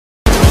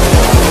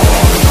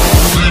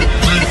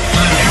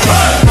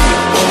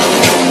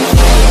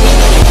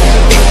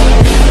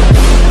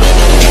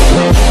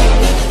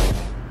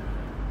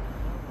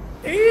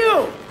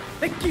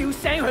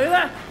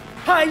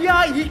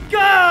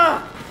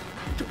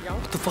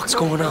What the fuck's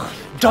going on?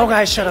 Dog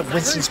eyes shut up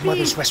Winston's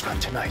mother's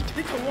restaurant tonight.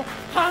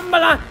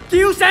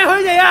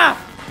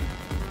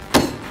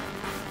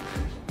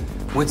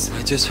 Winston,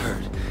 I just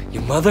heard.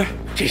 Your mother?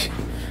 She's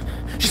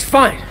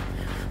fine.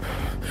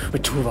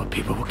 But 2 of our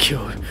people were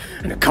killed,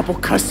 and a couple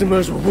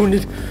customers were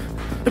wounded.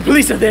 The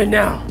police are there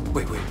now.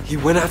 Wait, he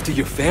went after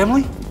your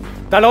family?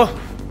 大佬,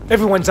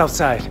 everyone's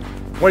outside.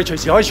 我哋隨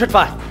時可以出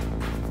發.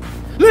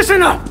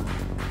 Listen up!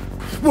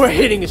 We're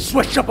hitting a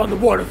sweatshop on the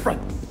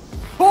waterfront.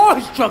 All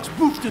his trucks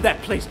move to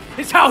that place.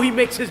 It's how he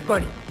makes his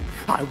money.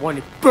 I want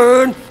it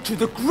burned to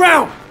the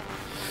ground.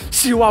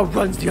 Siwa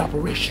runs the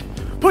operation.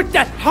 Put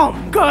that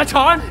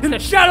Gatan in the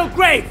shallow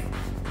grave.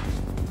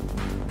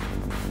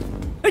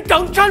 Hey,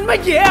 don't turn my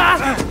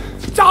yeah!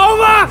 It's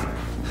over!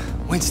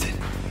 Winston,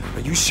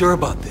 are you sure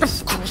about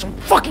this? Of course, I'm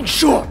fucking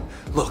sure.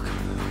 Look,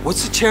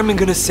 what's the chairman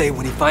gonna say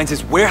when he finds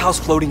his warehouse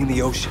floating in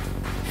the ocean?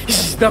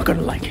 He's not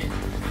gonna like it.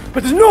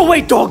 But there's no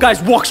way Dog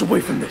Eyes walks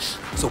away from this.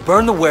 So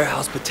burn the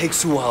warehouse, but take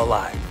Suwa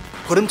alive.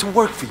 Put him to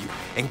work for you,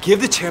 and give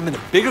the chairman a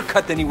bigger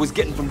cut than he was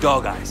getting from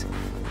Dog Eyes.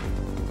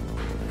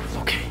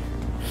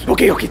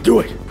 Okay, do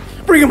it.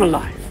 Bring him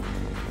alive.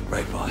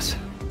 Right, boss.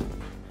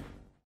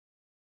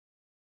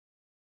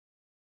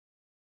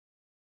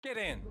 Get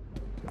in.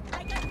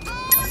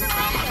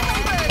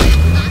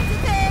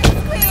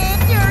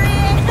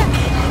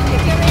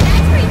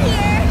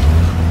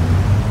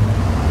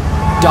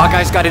 Dog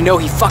Eyes gotta know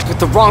he fucked with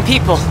the wrong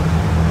people.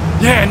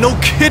 Yeah, no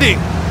kidding.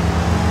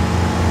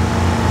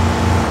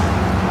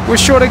 We're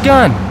short a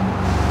gun.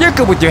 You're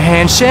good with your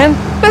hands, Shen.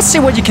 Let's see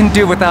what you can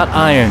do without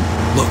iron.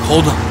 Look,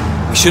 hold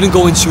on. We shouldn't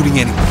go in shooting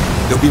anyway.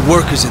 There'll be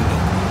workers in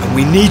there, and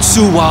we need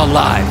Suwa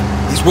alive.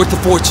 He's worth a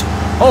fortune.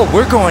 Oh,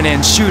 we're going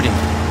in shooting.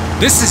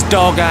 This is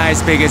Dog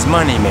Eyes' biggest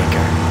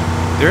moneymaker.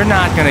 They're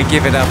not gonna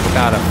give it up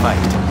without a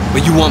fight.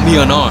 But you want me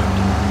unarmed?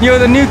 You're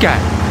the new guy.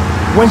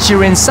 Once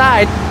you're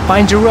inside,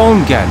 find your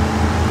own gun.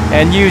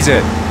 And use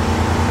it.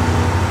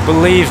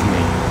 Believe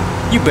me,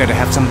 you better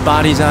have some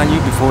bodies on you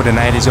before the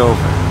night is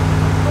over.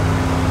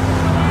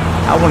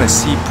 I want to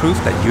see proof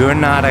that you're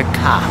not a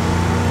cop.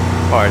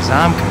 As far as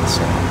I'm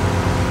concerned,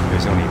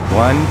 there's only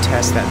one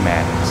test that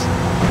matters.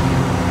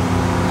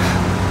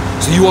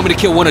 So you want me to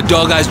kill one of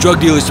Dog Eye's drug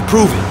dealers to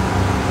prove it?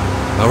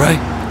 All right?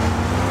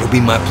 It'll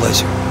be my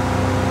pleasure.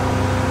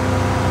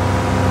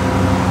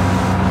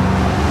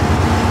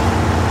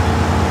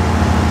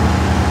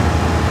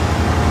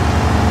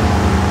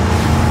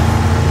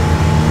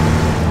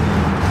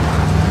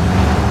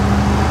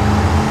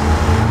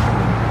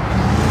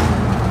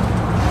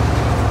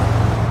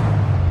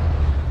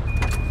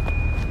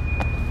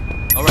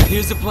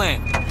 Here's the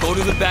plan. Go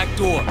to the back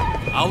door.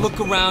 I'll look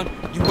around.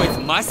 You wait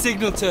for my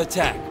signal to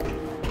attack.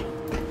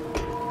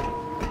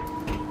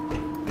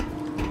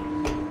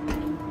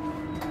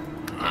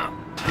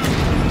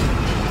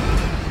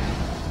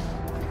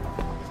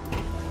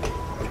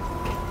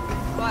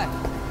 What?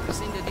 You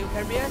seen the new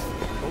carrier?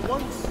 The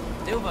ones?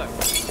 Silver.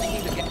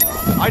 Thinking to get...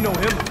 I know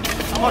him.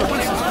 Come on,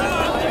 Winston.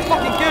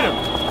 Fucking get him.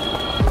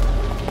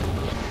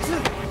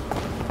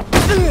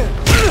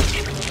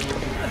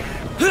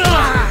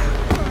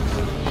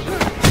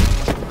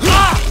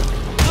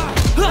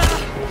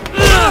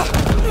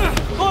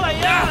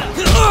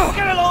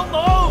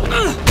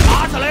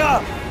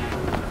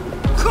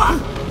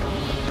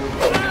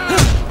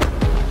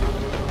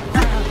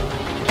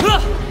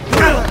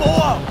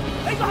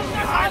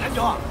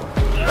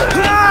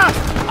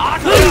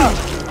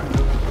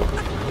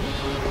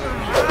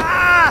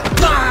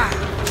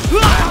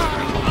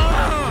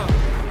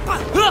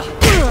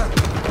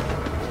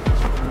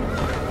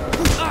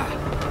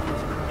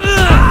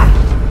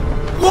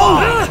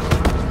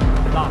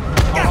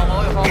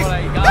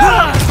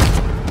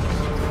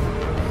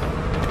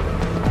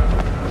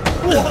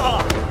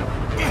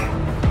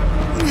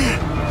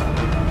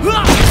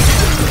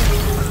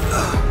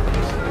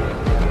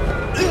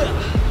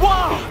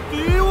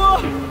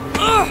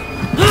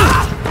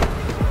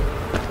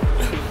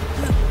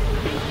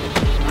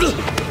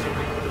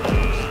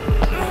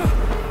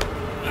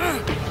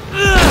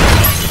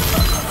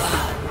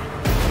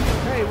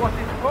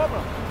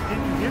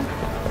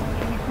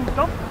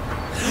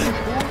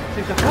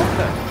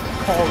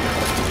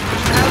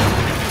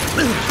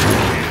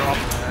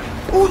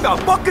 Who the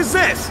fuck is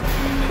this?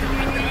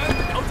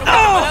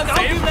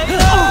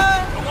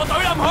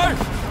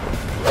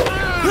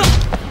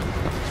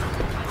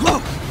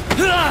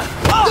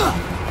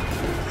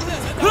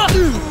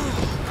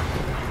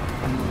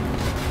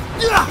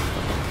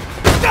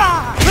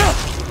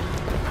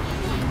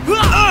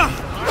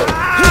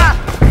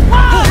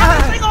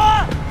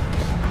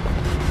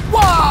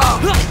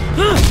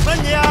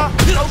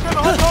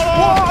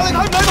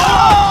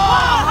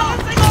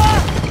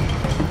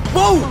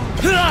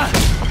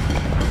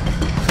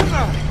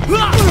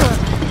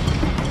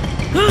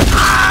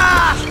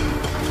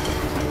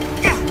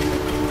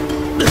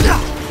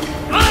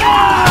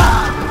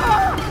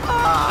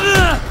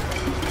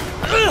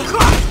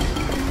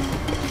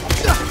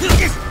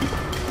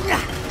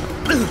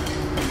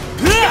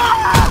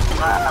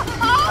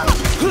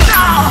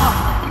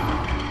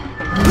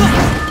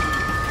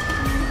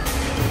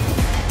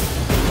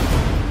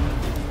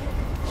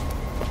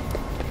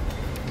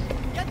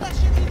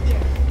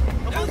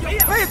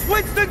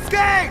 Instant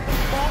scan。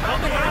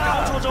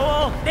搞錯咗，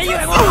你以為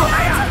我唔睇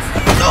啊？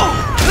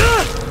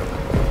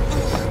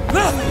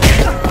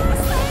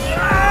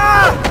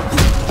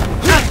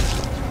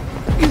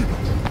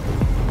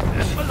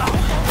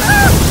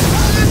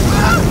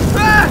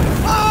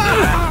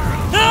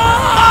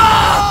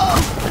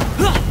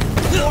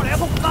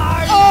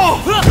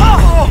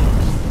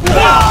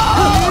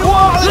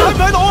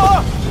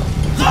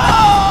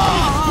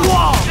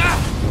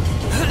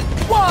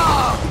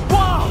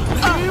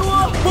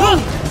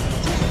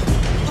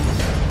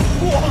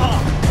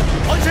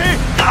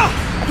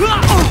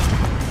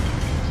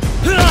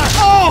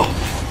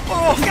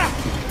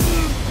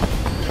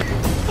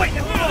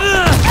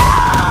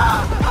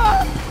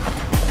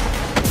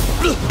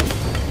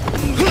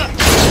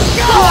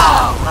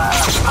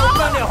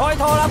 開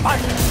拖啦，笨！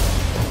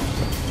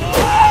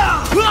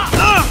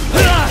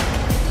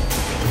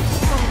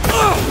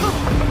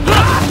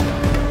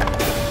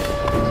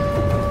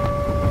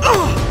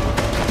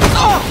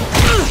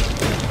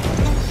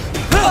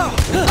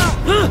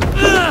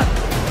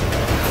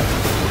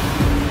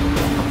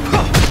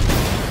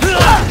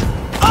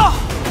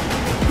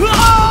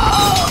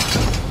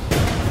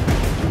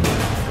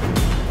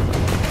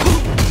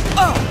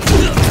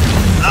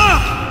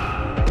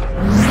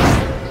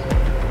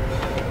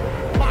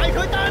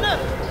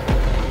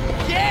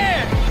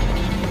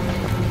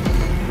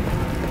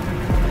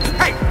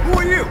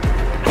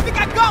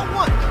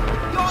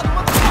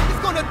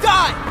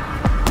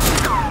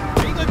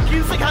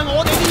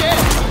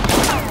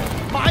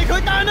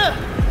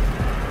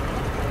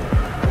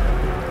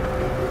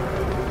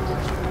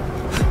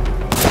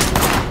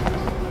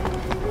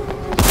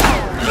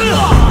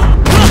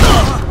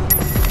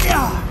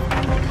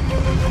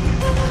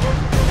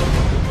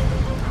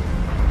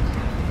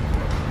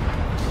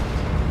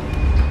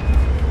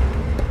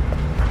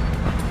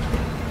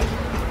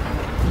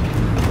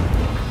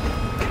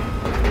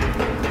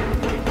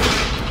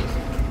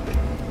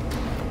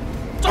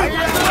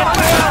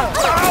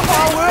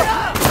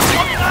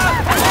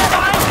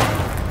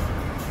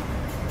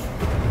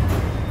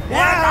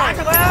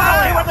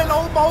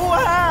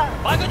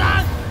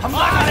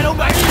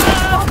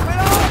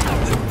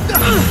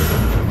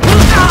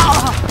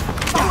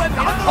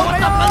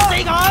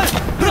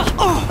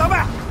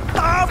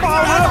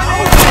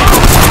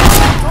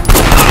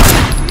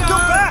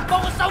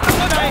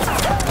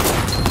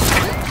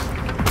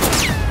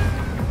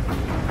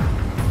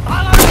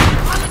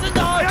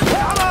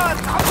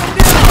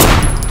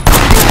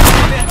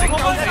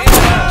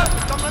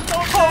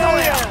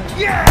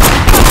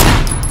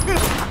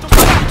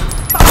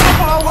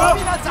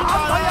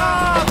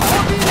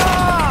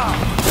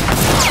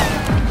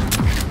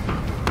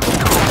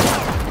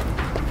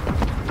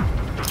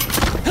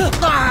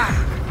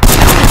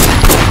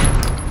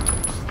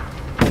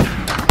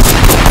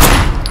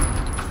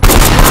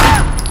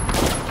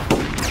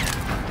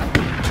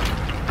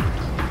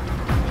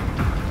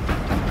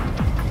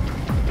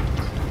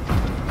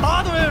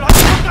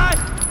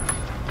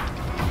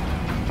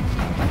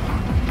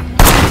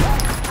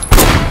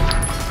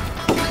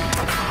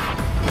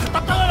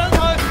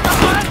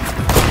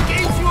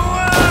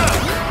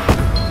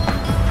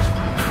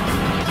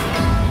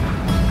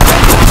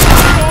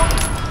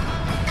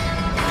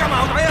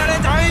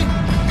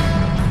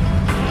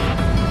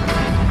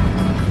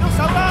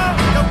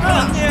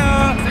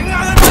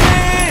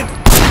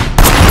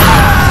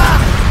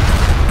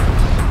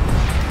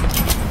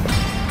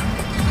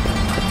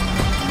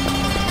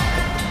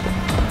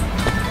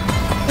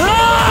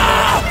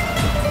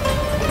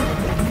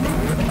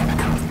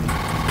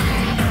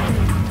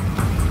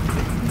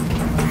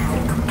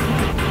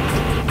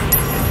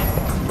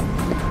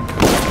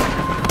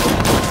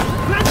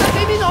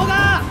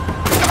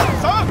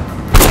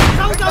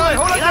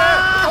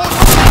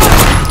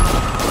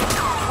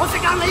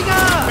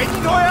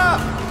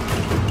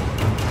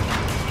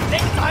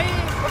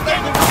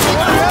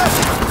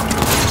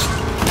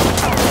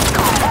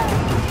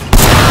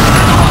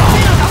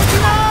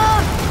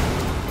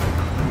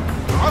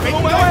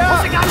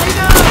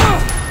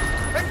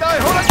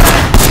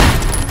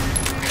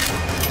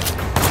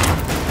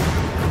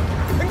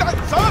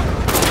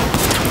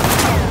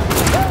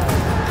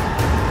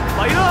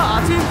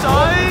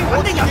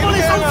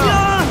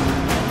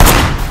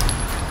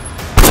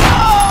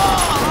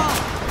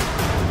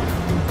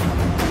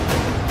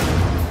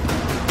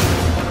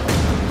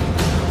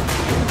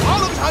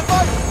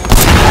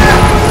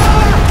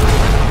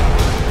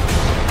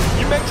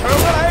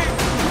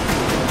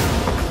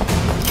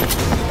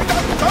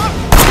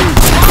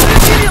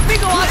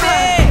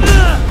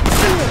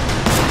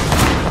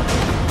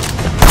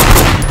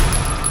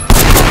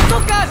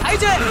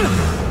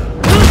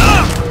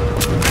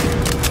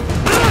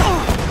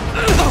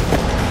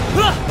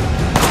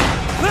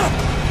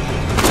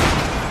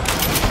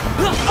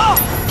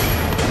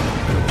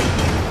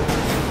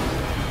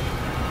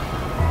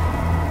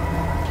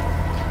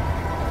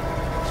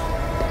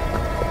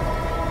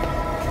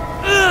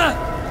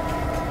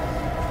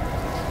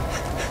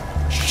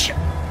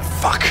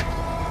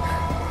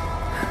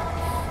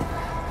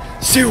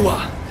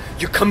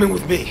 You're coming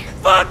with me.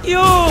 Fuck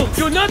you!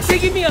 You're not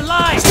taking me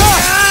alive!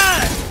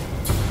 Stop!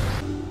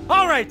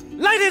 All right,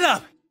 light it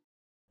up!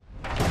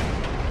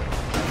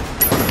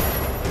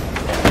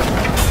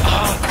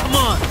 Come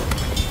on!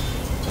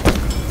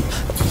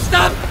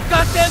 Stop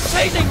goddamn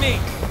chasing me!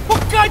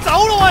 Fuck guys, out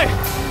of the way!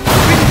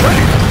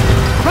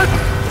 Run!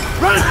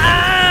 Run!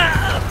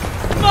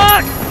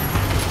 Fuck!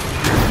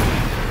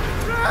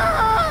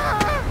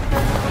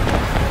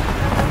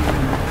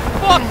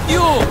 Fuck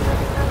you!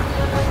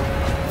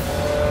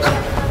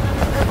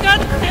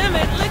 God damn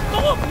it, let go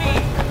of me!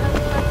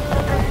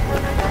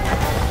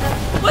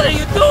 What are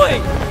you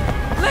doing?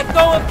 Let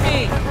go of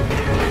me!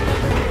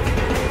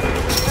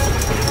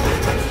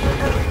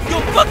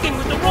 You're fucking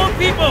with the wrong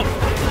people!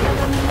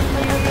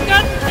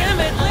 God damn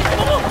it, let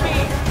go of me!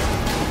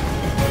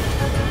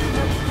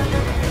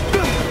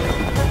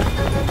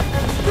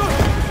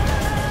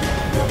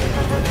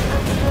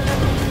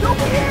 Look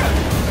here!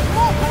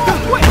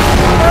 Wait!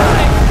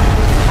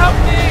 Help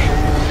me!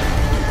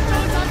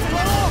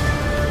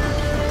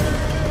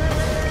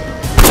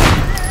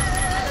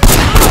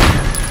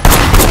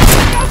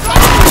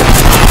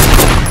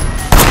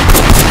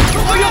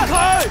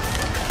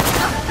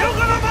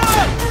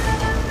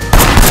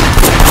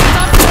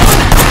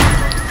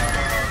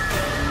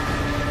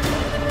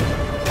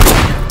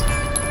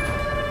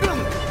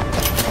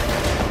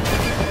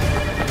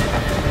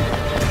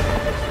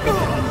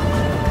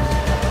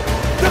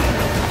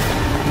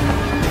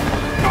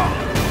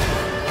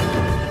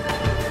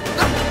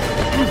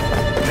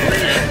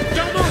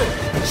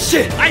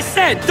 Shit! I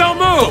said, don't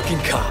move! Fucking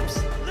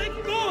cops. Let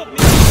go of me!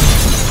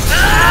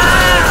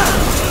 Ah!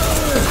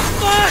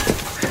 Fuck!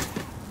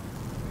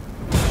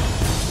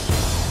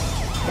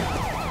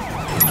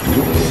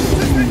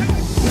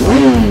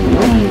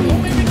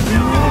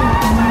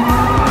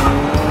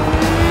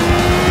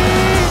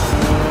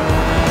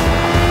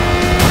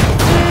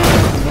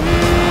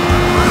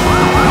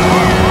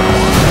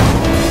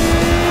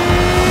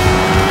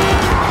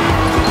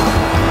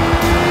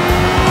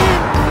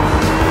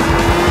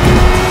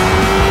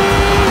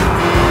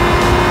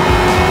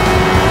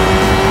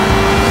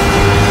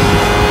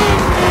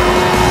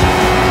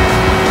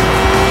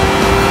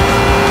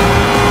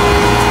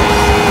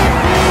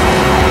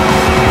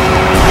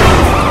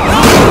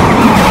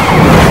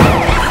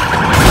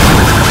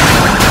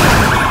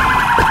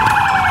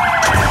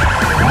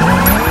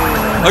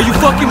 Are you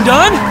fucking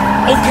done?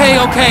 Okay,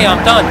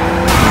 I'm done.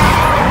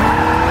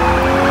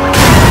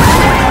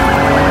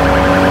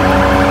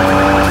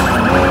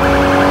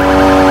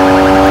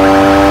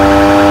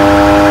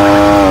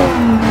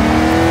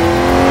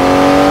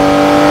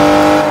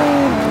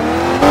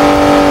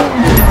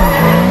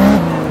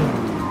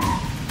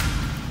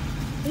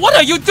 What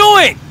are you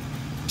doing?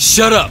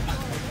 Shut up.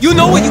 You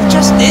know what you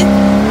just did?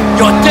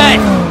 You're dead!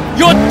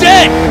 You're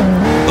dead!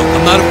 Look,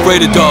 I'm not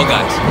afraid of dog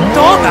eyes.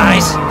 Dog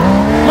eyes?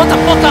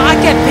 Motherfucker, I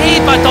get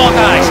paid by dog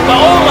eyes, but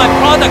all my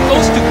product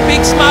goes to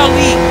Big Smile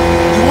Lee.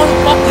 You wanna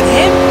fuck with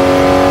him?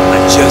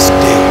 I just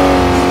did.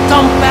 You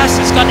dumb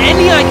bastards got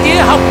any idea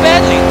how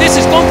badly this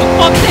is going to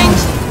fuck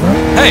things?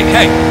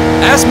 Hey,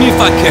 ask me if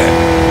I care.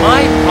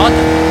 My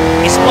product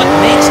is what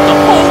makes the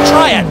whole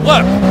triad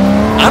work.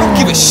 I don't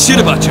give a shit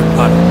about your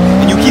product.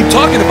 And you keep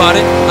talking about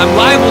it, I'm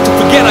liable to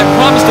forget I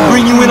promised to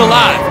bring you in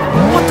alive.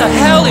 What the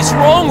hell is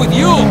wrong with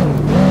you?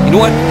 You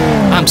know what?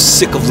 I'm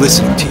sick of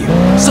listening to you.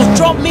 So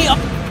drop me up.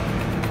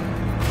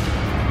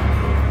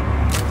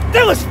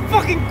 That was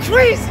fucking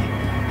crazy!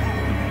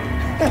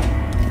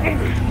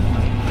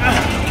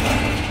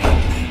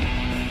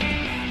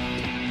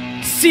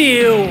 See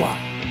you.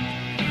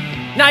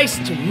 Nice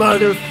to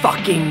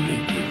motherfucking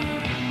meet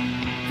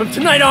you. From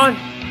tonight on,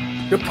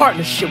 your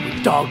partnership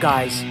with Dog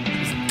Eyes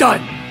is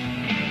done.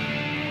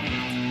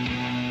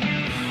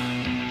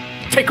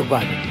 Take a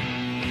ride with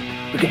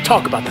me. We can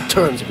talk about the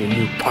terms of your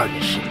new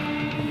partnership.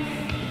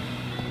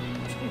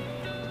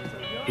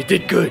 You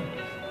did good.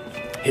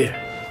 Here,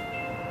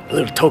 a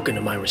little token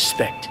of my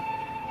respect.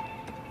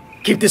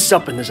 Keep this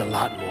up and there's a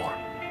lot more.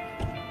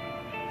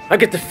 I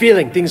get the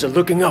feeling things are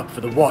looking up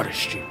for the Water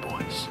Street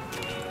boys.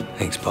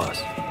 Thanks,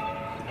 boss.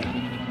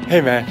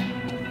 Hey, man.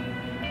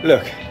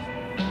 Look,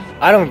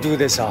 I don't do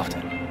this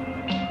often.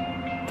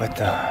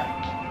 But,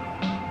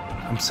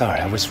 I'm sorry,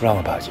 I was wrong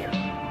about you.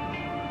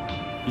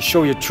 You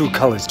show your true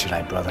colors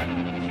tonight, brother.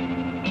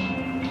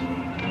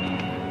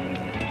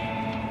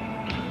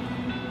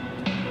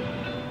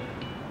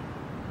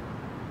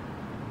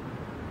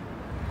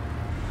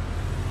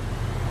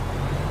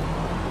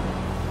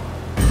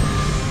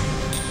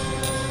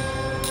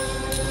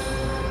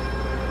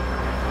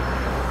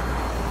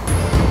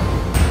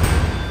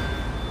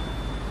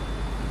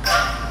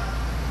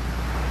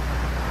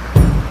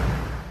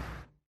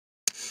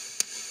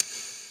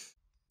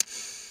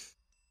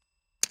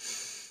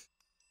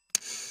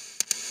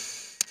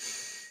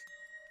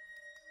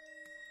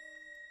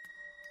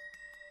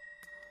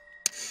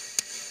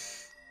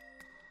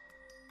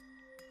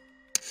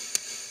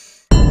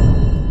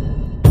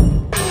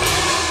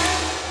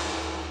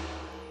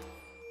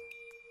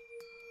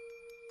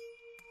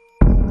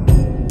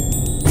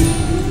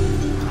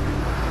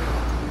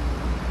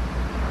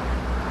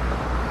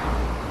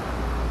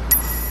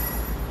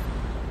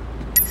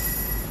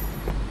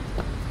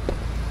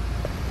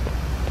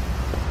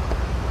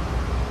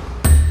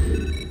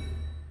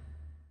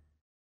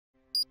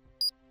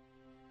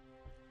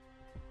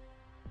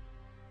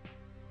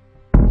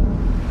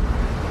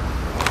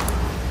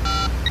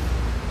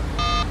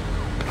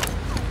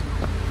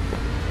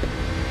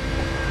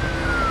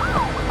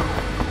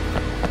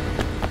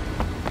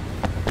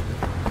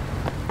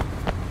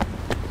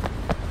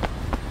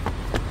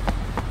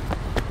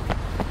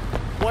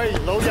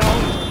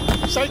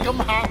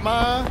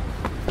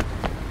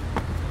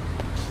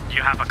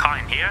 You have a car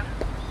in here?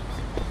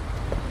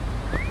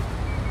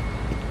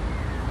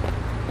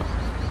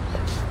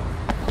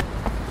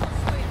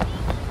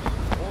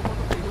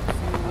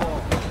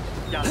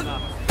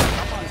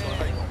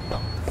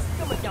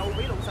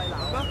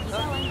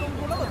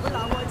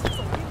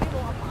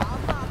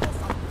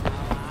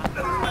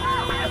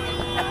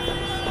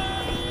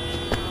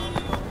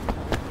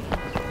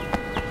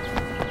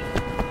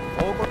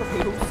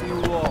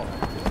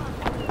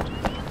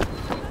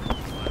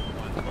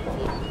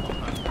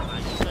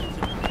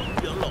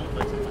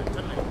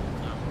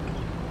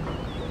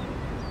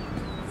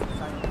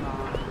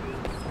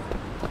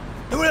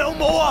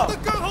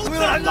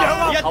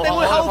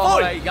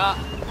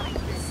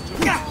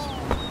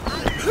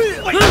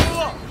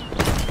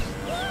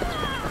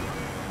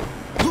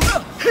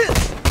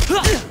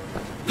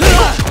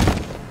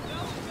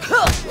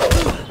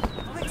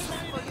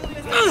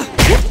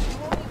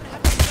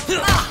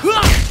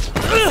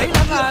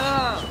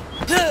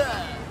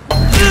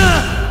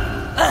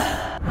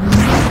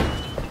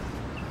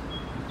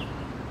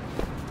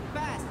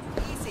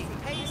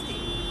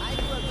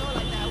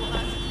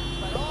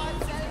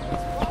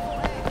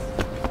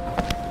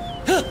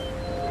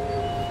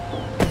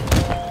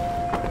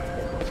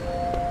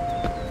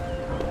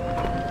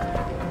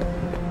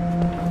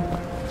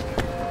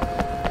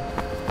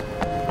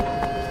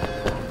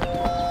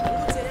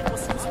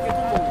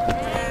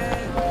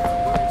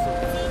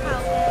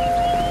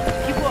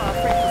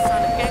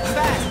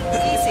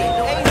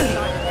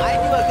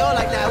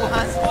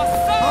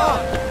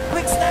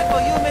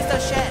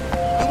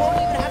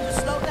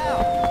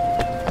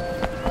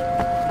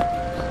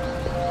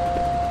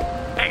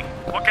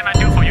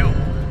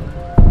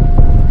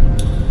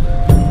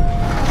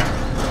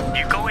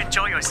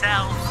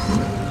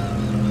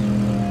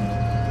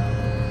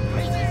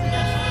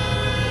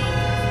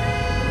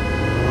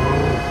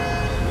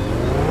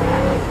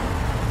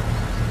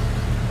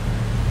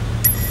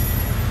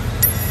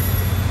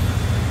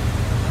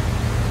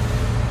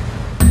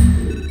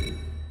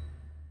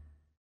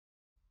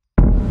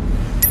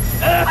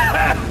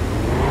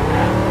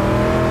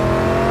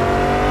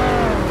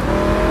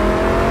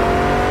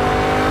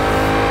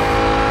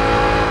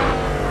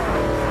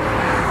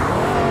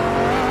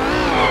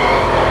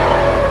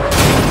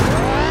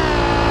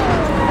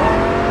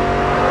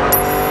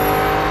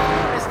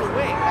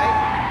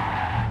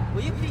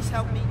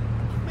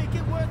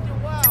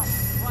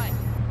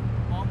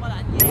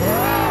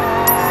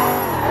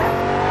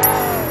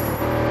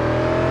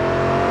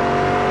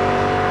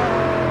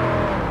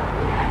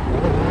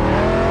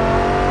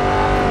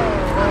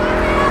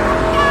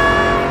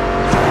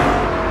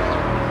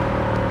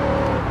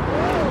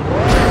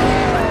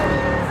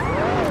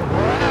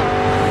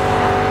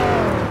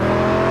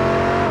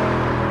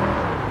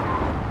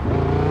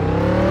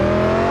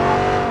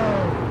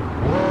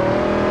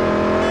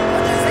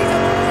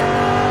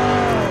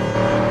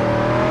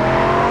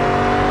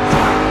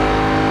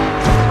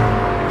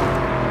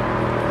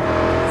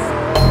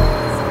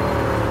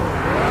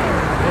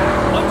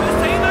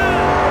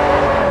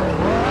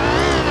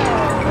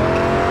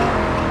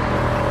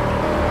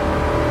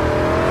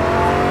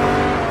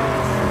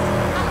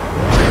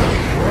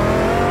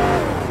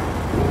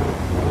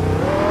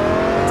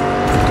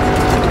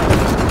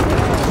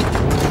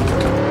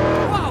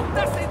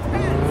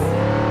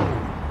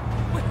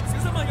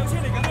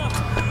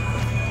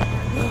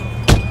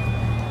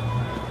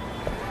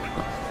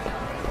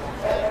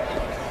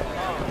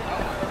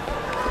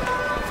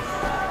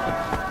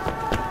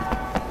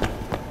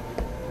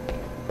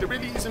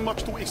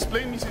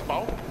 Explain, Mrs.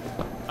 Bao.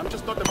 I'm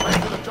just not the man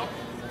for the job.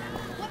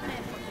 What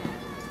man for you?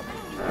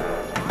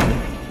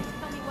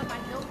 Tell me what my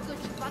no good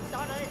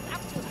stepdaughter is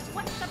up to.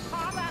 What's the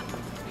problem?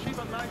 She's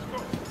a nice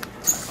girl.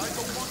 I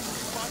don't want to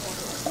be spy on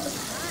her.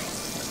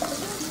 Nice.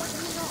 Here's what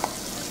you know.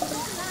 So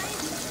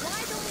nice.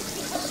 Why don't we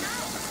keep her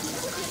out? It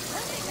would be a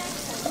perfect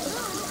match for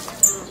you.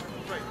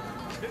 Great.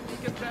 Let me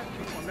get back to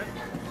you on that.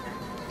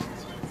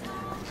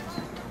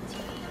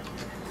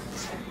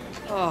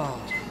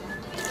 Oh.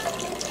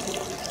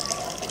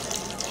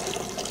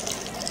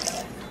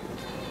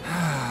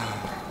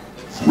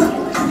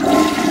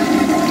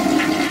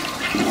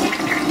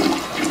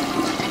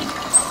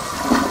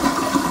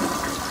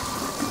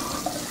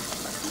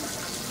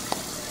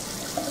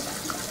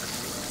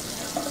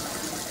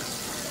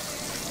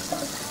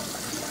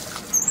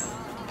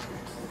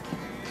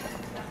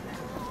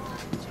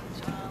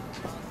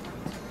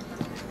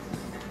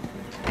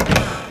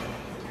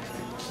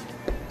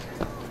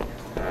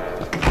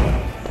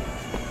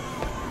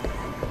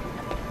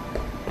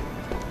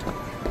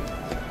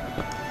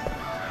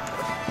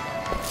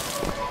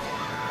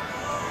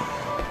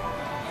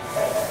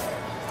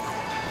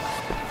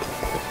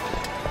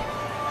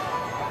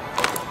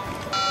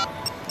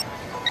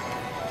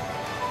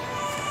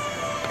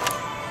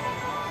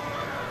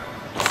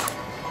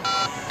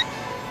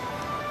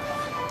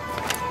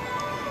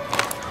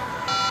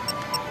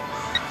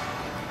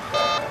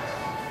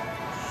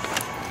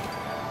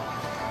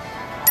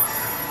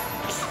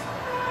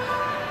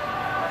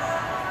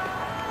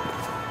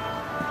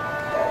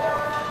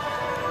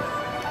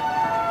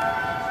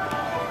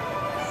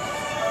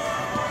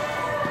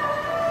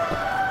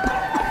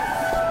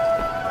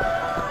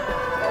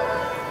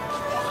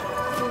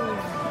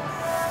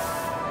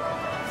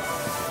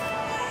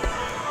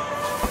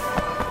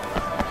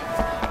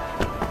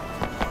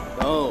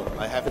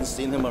 haven't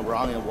seen him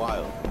around in a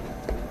while.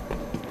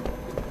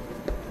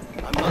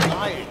 I'm not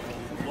lying.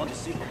 You want to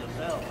see for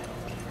yourself.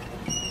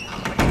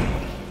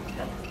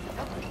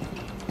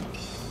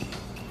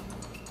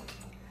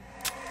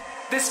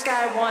 This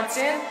guy wants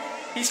in?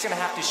 He's gonna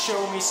have to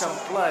show me some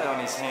blood on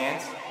his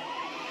hands.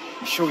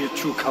 You show your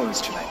true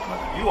colors tonight,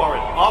 brother. You are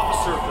an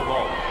officer of the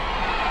law.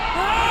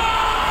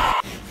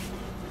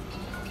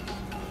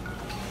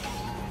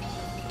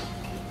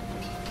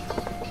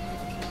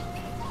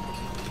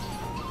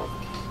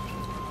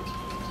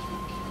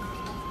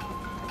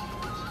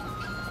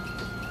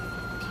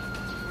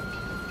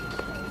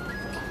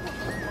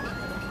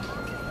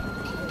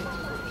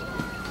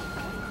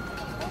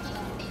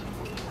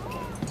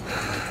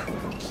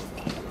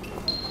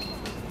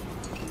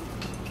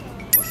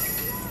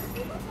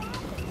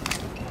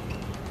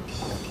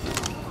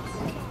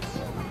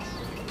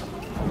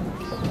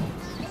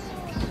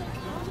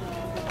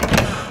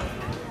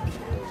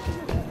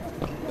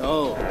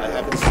 No, I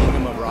haven't seen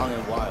him around in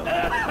a while.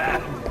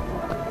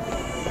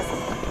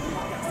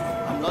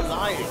 I'm not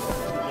lying.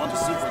 You want to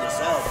see for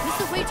yourself.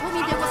 Mr. Wei told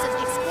me there was an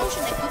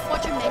explosion at Good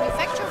Fortune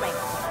Manufacturing.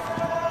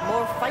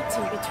 More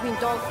fighting between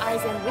Dog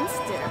Eyes and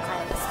Winston,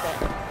 I understand.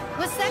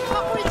 Was that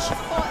cockroach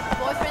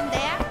boyfriend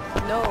there?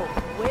 No,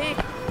 Wei.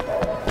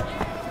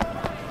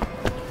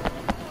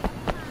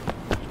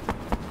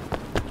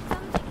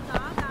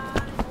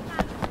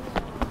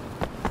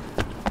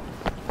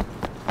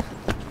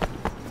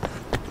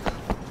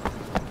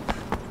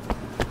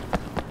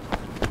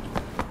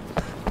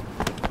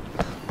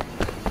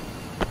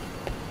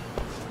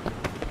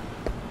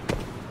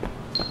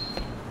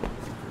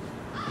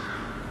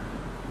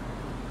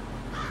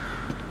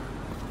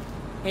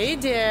 Hey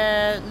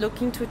there,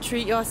 looking to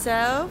treat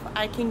yourself?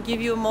 I can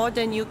give you more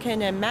than you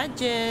can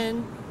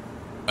imagine.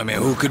 I mean,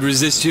 who could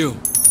resist you?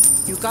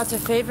 You got a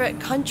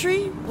favorite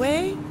country?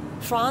 Wei?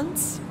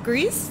 France?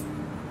 Greece?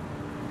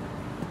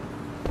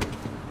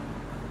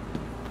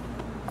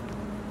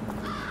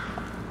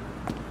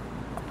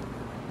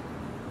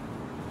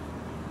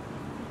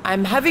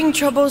 I'm having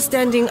trouble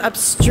standing up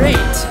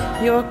straight.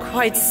 You're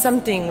quite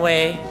something,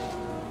 Wei.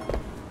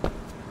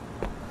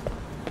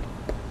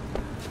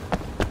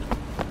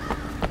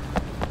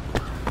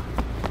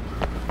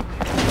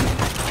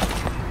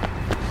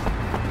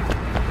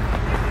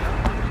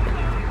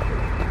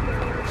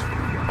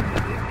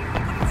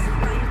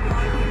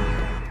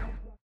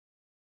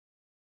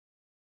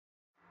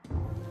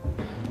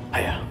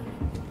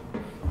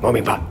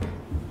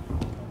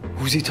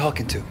 Who's he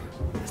talking to?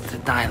 It's the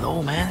die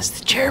low, man. It's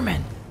the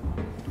chairman.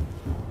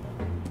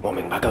 我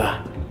明白㗎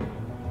啦，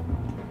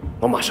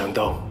我馬上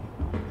到。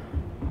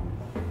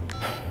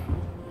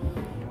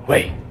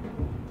Wait,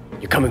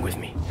 you're coming with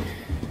me.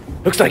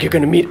 Looks like you're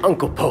gonna meet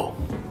Uncle Po.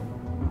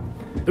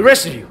 The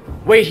rest of you,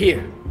 wait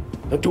here.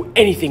 Don't do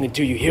anything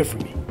until you hear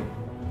from me.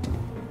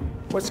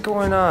 What's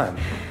going on?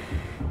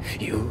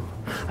 You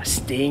are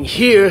staying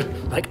here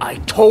like I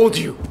told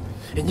you.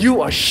 And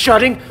you are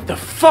shutting the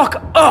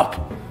fuck up!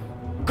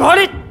 Got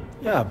it?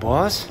 Yeah,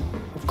 boss.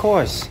 Of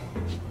course.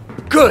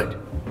 Good.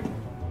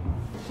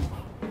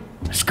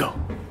 Let's go.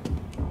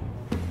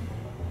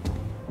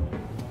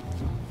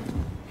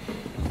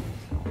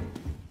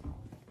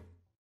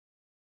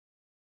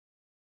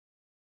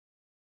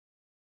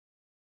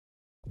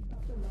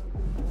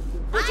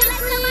 Would you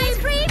like some ice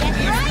cream?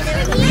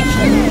 That's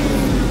delicious!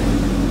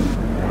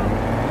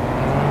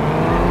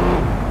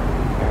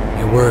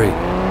 You're worried.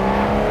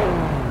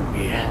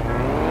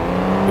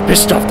 You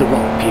pissed off the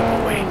wrong people,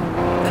 Wei.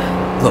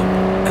 Look,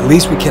 at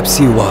least we kept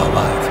Siwa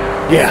alive.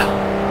 Yeah,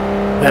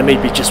 that may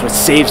be just what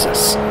saves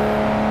us.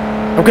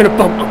 I'm gonna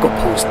bump Uncle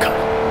Po's cut.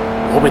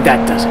 Hoping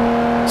that does it.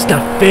 It's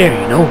not fair,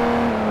 you know?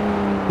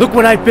 Look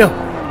what I built.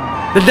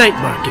 The night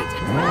market.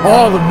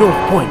 All of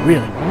North Point,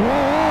 really.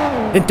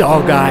 Then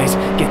Dog Eyes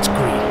gets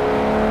greedy.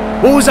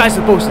 What was I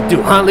supposed to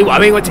do, huh, Liu?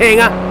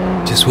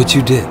 Just what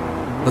you did.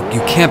 Look,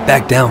 you can't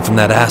back down from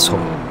that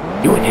asshole.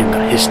 You and him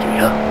got history,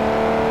 huh?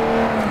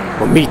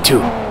 Well, me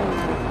too.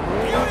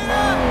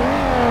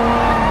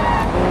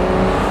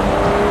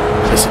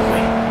 Listen,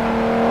 Wei.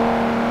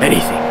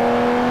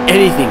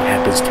 Anything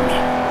happens to me,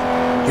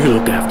 you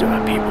look after our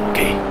people,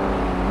 okay?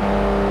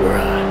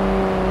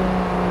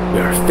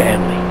 We're a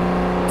family.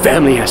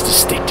 Family has to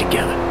stick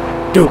together.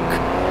 Duke,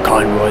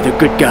 Conroy, they're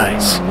good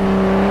guys.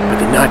 But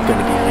they're not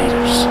gonna be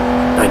leaders.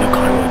 I know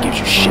Conroy gives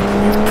you shit,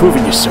 but you've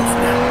proven yourself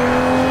now.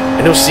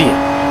 I don't see it.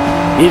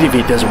 Even if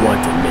he doesn't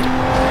want to admit it.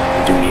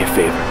 Do me a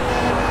favor.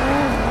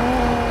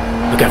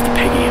 Look after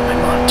Peggy and my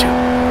mom, too.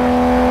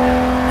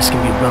 This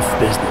can be rough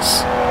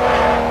business.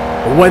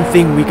 But one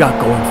thing we got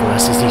going for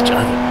us is each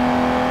other.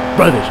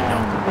 Brothers, you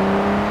know.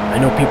 I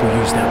know people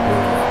use that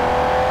word a lot,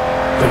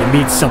 but it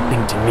means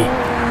something to me.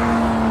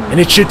 And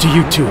it should to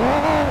you, too.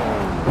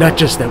 Not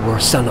just that we're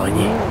son on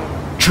ye.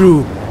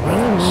 True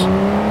brothers.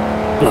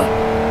 Blood.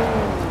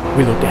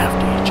 We look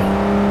after each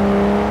other.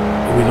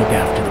 And we look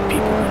after the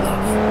people we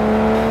love.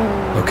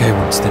 Okay,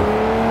 Winston.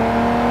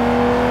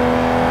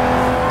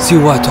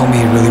 Siwa told me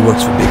he really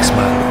works for Big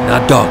Smiley,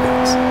 not Dog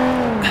Eyes.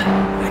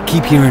 I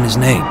keep hearing his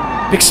name.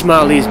 Big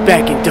Smiley is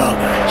back in Dog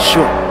Eye,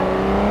 sure.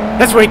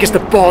 That's where he gets the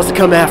balls to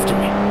come after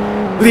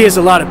me. Lee has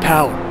a lot of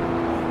power.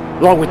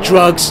 Along with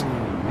drugs,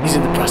 he's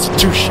into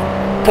prostitution,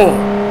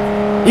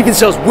 porn. He even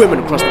sells women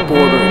across the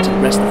border into the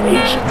rest of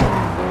Asia.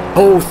 The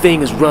whole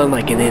thing is run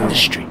like an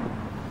industry.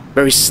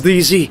 Very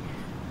sleazy,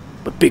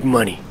 but big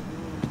money.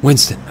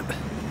 Winston,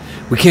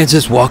 we can't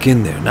just walk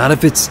in there, not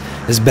if it's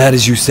as bad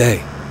as you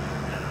say.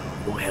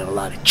 We won't have a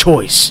lot of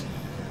choice.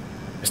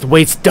 That's the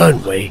way it's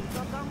done, Way.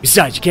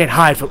 Besides, you can't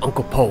hide from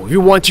Uncle Po. If he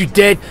wants you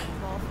dead,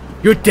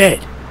 you're dead.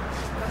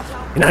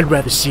 And I'd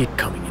rather see it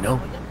coming, you know?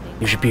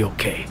 You should be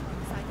okay.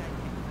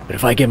 But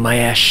if I get my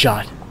ass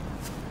shot,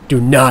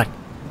 do not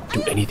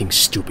do anything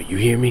stupid, you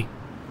hear me?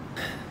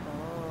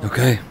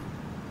 Okay.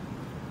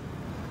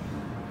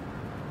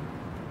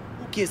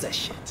 Who gives a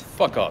shit?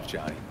 Fuck off,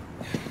 Johnny.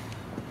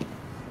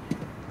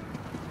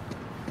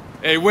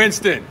 Hey,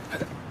 Winston.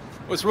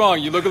 What's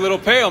wrong? You look a little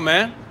pale,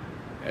 man.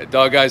 That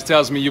dog guy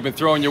tells me you've been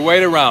throwing your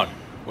weight around.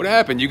 What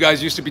happened? You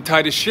guys used to be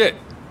tight as shit.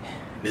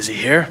 Is he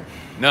here?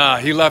 Nah,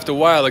 he left a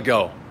while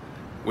ago.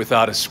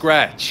 Without a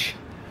scratch.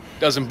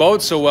 Doesn't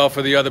bode so well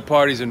for the other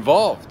parties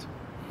involved.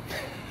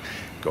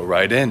 Go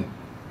right in.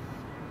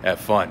 Have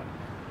fun.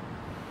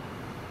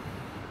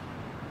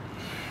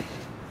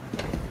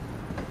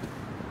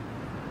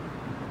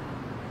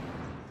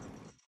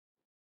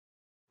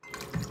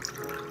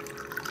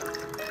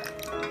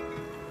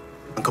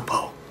 Uncle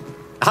Po.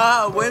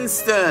 Ah,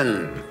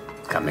 Winston.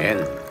 Come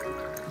in.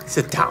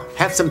 Sit down.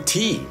 Have some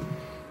tea.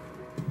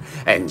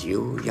 And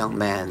you, young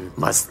man,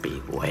 must be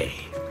Way.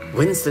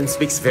 Winston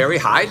speaks very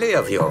highly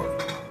of you.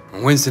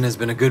 Winston has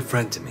been a good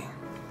friend to me.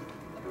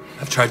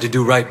 I've tried to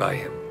do right by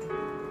him.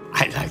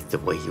 I like the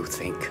way you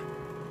think.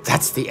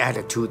 That's the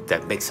attitude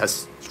that makes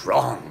us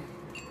strong.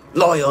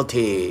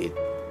 Loyalty,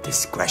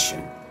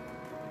 discretion.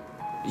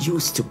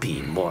 Used to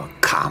be more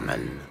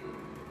common.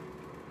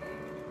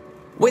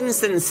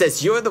 Winston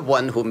says you're the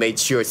one who made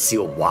sure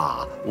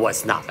Siwa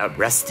was not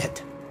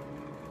arrested.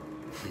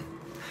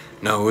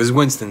 No, it was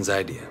Winston's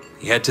idea.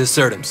 He had to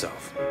assert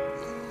himself.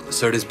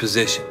 Assert his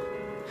position.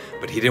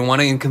 But he didn't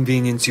want to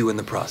inconvenience you in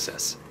the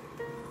process.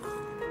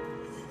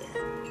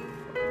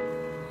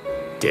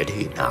 Did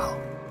he now?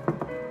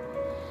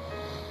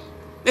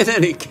 In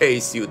any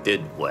case, you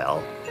did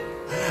well.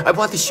 I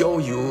want to show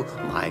you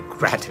my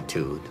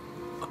gratitude.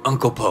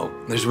 Uncle Po,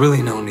 there's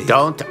really no need.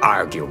 Don't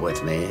argue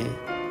with me.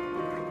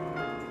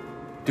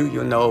 Do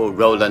you know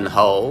Roland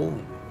Ho?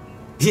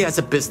 He has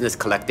a business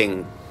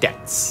collecting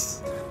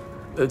debts.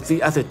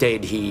 The other day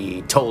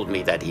he told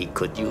me that he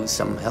could use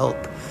some help.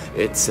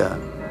 It's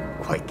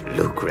quite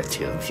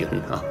lucrative, you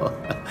know.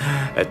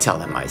 Tell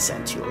him I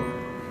sent you.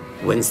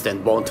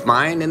 Winston won't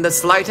mind in the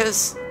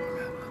slightest.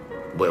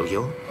 Will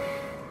you?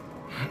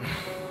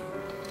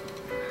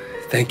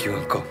 Thank you,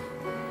 Uncle.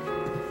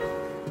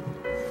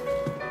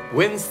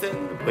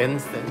 Winston,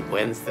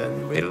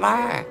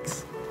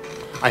 relax.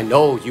 I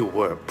know you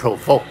were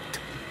provoked.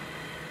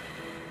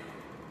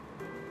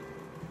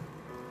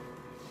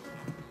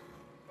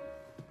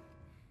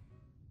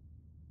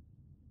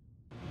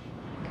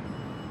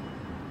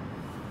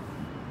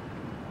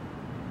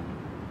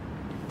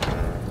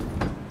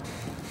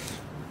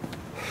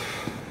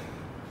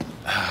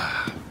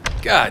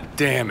 God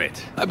damn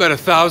it. I bet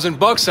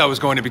 $1,000 I was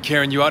going to be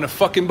carrying you out in a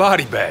fucking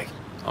body bag.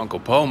 Uncle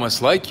Po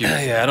must like you.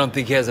 Yeah, I don't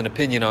think he has an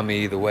opinion on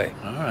me either way.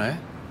 All right.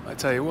 I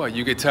tell you what,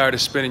 you get tired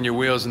of spinning your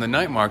wheels in the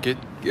night market,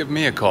 give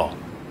me a call.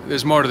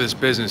 There's more to this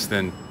business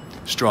than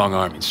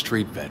strong-arming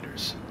street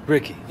vendors.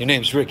 Ricky. Your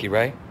name's Ricky,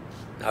 right?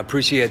 I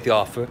appreciate the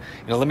offer.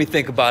 Let me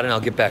think about it and I'll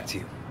get back to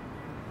you.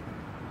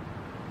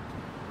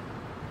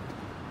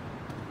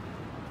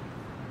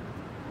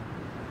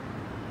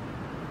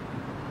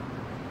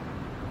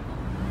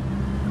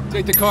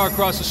 Take the car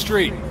across the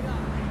street.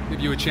 Give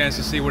you a chance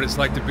to see what it's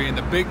like to be in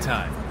the big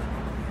time.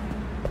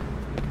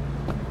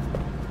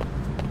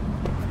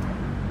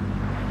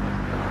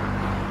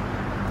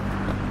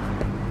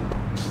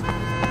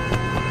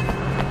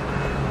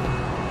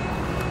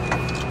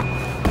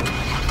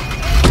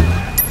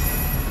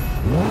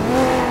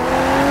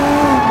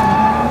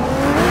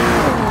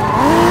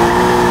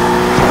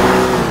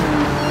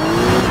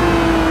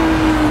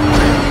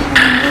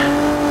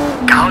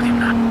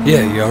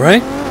 Yeah, you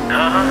alright?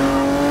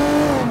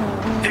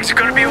 Things are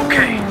gonna be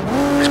okay.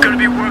 There's gonna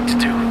be work to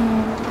do.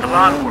 A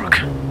lot of work.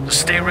 So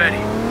stay ready.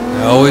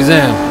 I always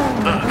am.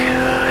 Look,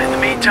 in the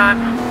meantime,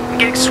 I'm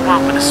getting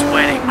swamped with a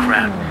sweating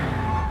crowd.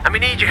 I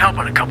need your help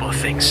on a couple of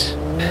things.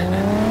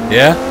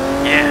 Yeah?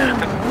 Yeah.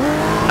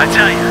 I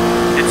tell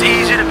you, it's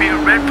easier to be a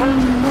Red Bull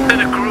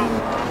than a group.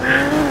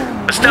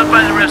 Let's stop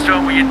by the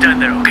restaurant when you're done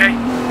there, okay?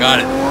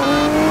 Got it.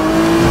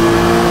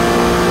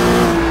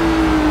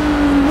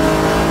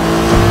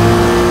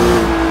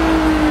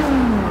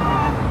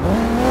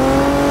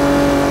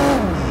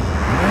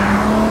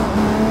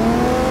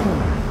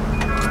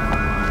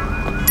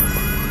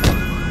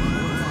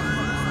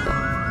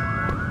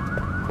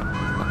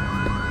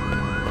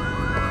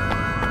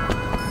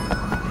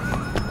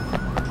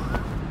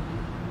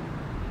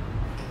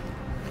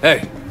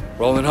 Hey,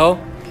 Roland Ho?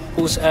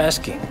 Who's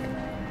asking?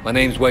 My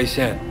name's Wei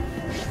Shen.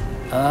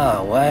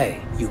 Ah,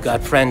 Wei. You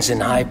got friends in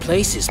high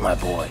places, my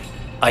boy.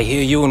 I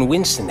hear you and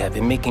Winston have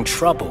been making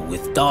trouble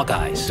with Dog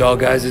Eyes.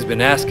 Dog Eyes has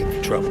been asking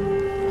for trouble.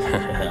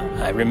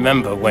 I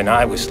remember when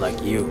I was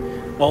like you,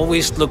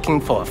 always looking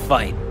for a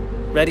fight,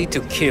 ready to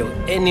kill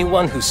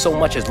anyone who so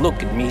much as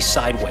looked at me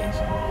sideways.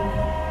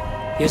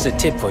 Here's a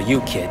tip for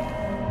you, kid.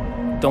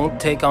 Don't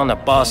take on a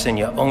boss in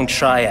your own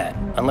triad,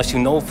 unless you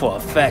know for a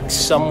fact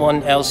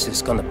someone else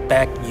is gonna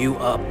back you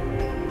up.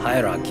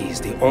 Hierarchy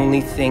is the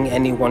only thing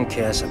anyone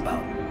cares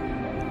about.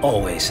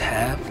 Always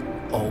have,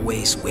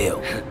 always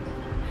will.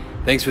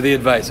 Thanks for the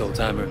advice,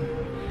 old-timer.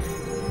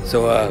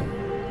 So,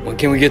 when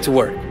can we get to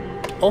work?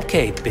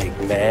 Okay, big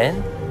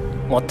man.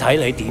 我睇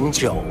你點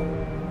做.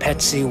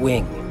 Patsy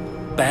Wing.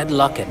 Bad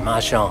luck at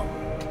Mahjong.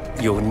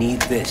 You'll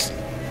need this.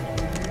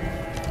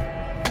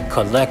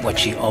 Collect what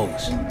she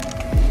owes.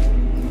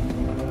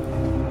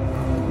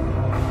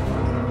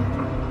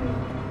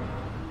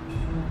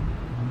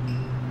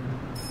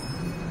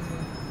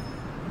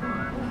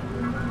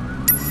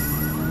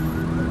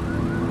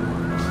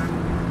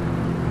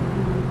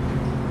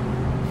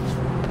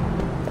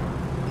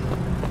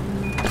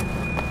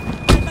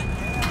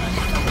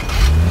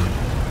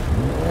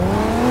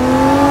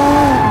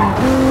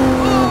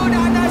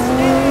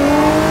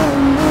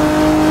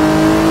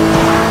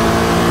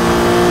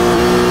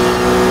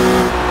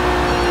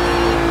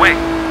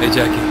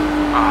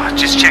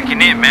 Just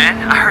checking in, man.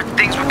 I heard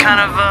things were kind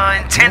of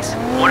intense.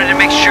 Wanted to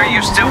make sure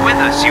you're still with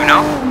us, you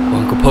know?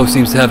 Well, Uncle Po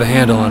seems to have a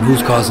handle on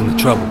who's causing the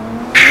trouble.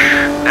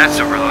 That's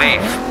a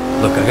relief.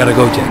 Look, I gotta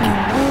go,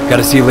 Jackie.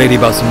 Gotta see a lady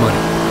about some money.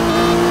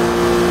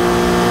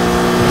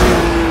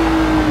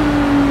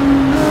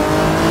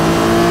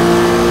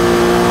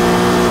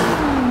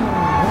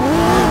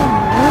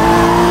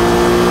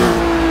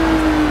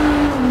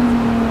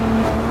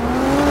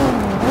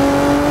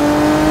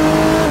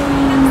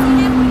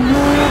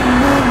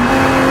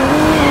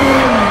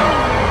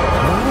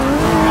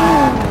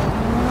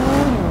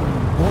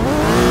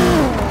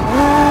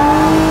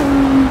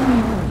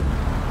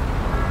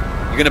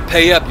 You're gonna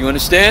pay up, you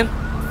understand?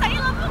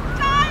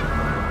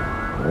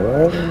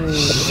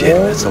 Shit,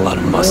 that's a lot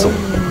of muscle.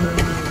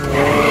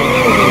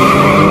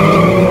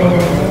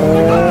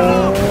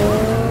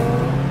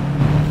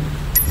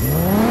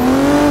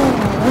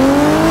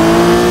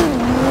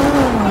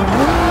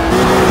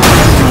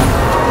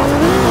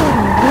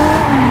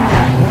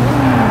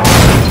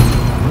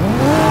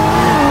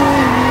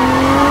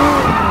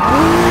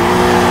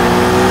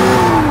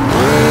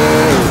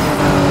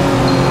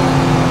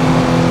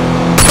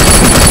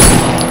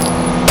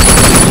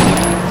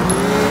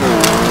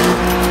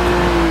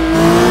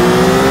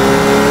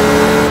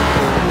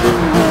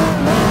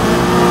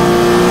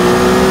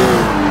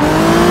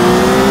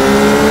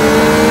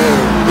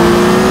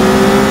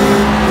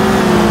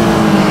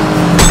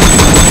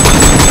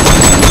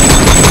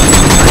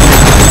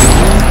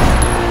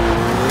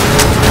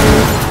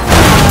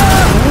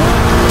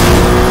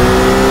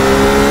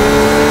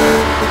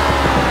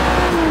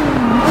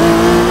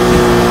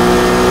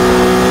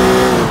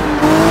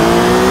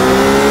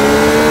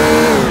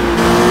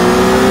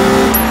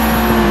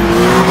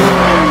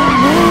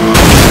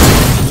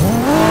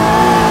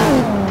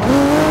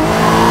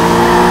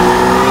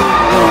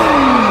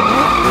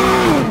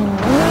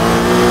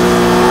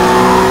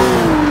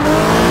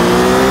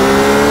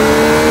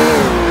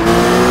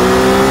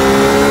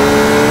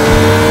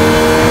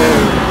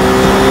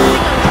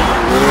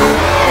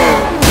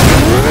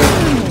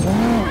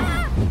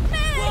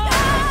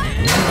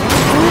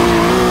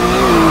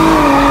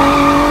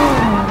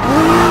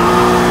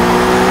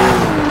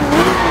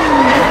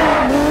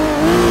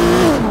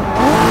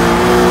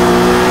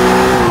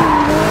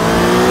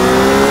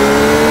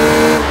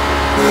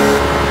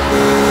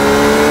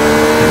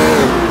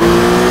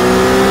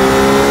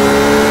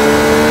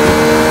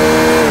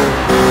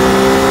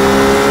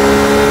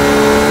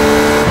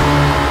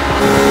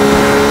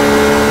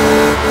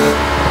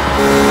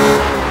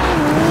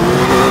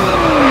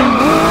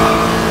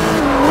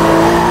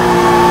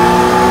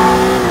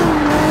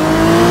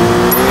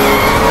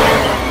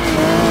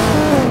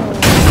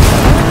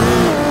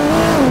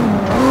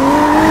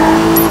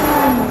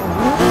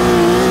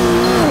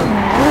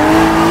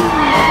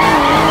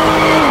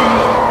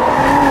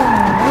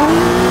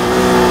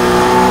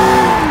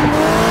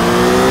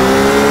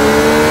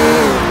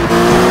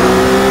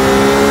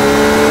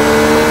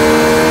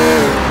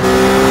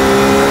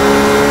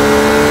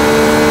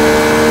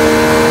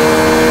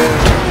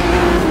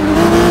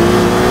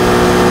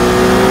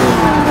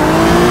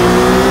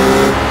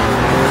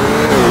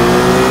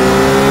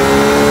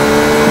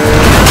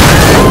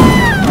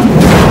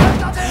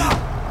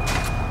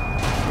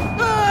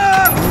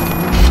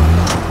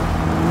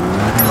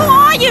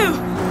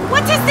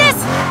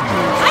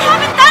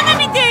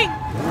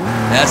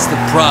 That's the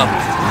problem.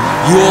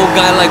 You old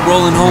guy like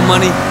rolling home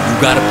money, you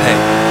gotta pay.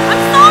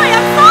 I'm sorry!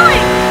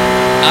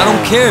 I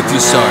don't care if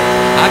you're sorry.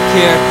 I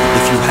care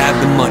if you have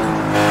the money.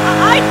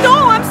 I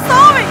don't! I'm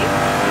sorry!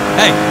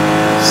 Hey,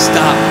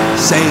 stop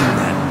saying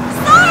that.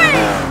 Sorry!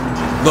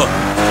 Look.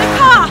 The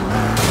car!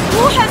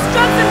 Who has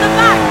drugs in the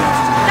back?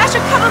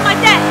 should cover my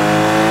debt.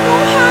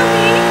 Don't hurt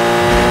me.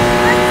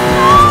 I'm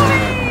sorry.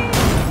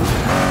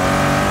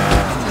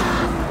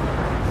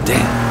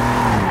 Damn.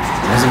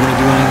 Wasn't gonna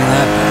do anything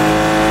that bad.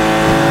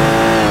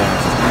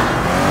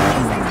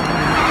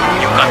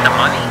 You got the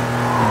money?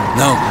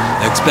 No.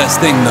 Next best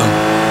thing, though.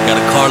 Got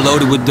a car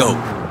loaded with dope.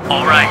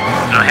 Alright,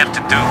 what I have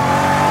to do,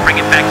 bring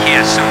it back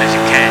here as soon as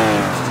you can.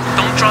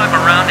 Don't drive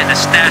around in a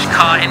stash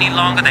car any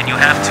longer than you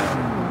have to.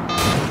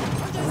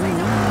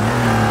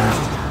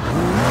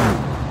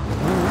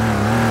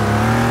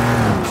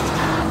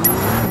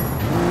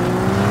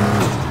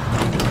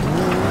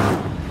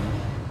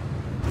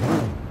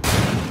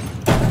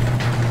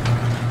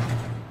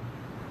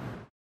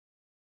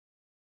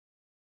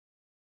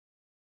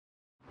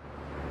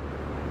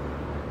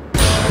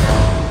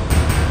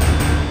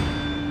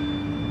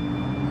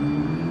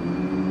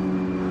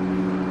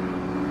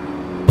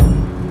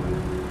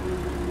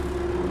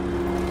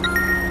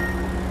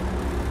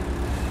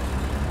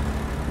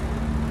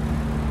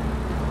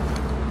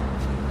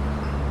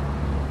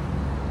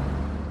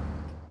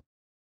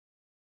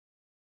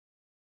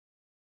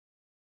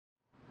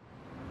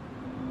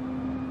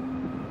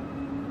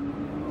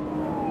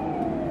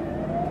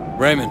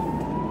 Raymond.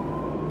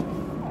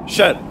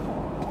 Shen,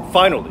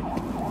 finally.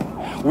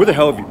 Where the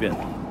hell have you been?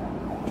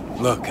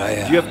 Look, Do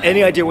you have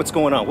any idea what's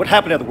going on? What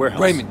happened at the warehouse?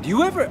 Raymond, do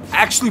you ever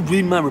actually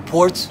read my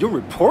reports? Your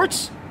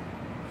reports?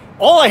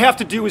 All I have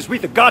to do is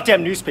read the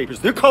goddamn newspapers.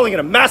 They're calling it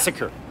a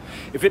massacre.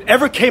 If it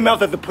ever came out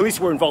that the police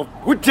were involved,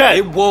 we're dead.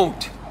 It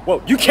won't.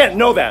 Well, you can't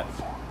know that.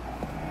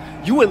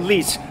 You at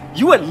least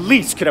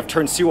could have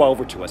turned Siwa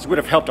over to us. It would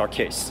have helped our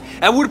case.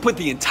 That would have put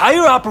the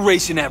entire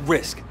operation at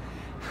risk.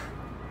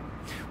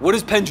 What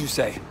does Penju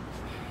say?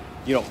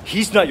 You know,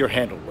 he's not your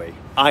handle, Wei.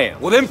 I am.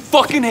 Well, then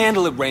fucking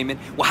handle it, Raymond.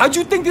 Well, how'd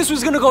you think this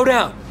was gonna go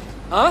down?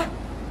 Huh?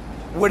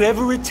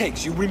 Whatever it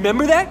takes. You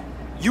remember that?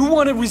 You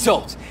wanted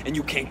results, and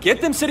you can't get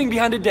them sitting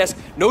behind a desk,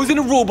 nose in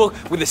a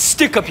rulebook, with a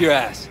stick up your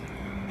ass.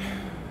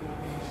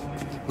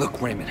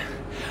 Look, Raymond,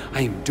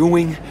 I am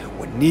doing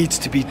what needs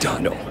to be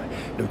done. No,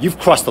 you've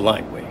crossed the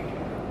line, Wei.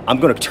 I'm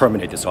gonna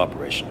terminate this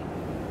operation.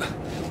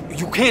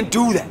 You can't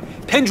do that.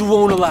 Pendrew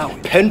won't allow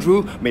it.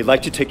 Pendrew may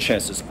like to take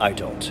chances, I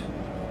don't.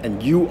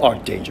 And you are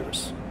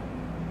dangerous.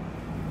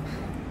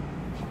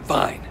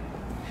 Fine.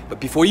 But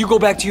before you go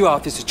back to your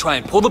office to try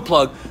and pull the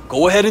plug,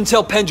 go ahead and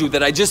tell Pendrew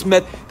that I just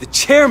met the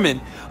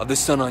chairman of the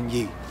Sun On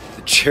Yi.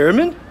 The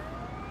chairman?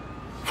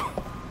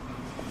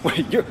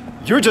 Wait,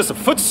 you're just a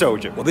foot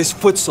soldier. Well, this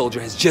foot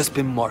soldier has just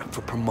been marked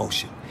for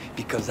promotion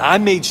because I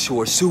made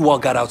sure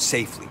Suwa got out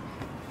safely.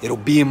 It'll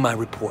be in my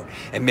report,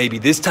 and maybe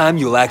this time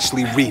you'll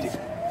actually read it.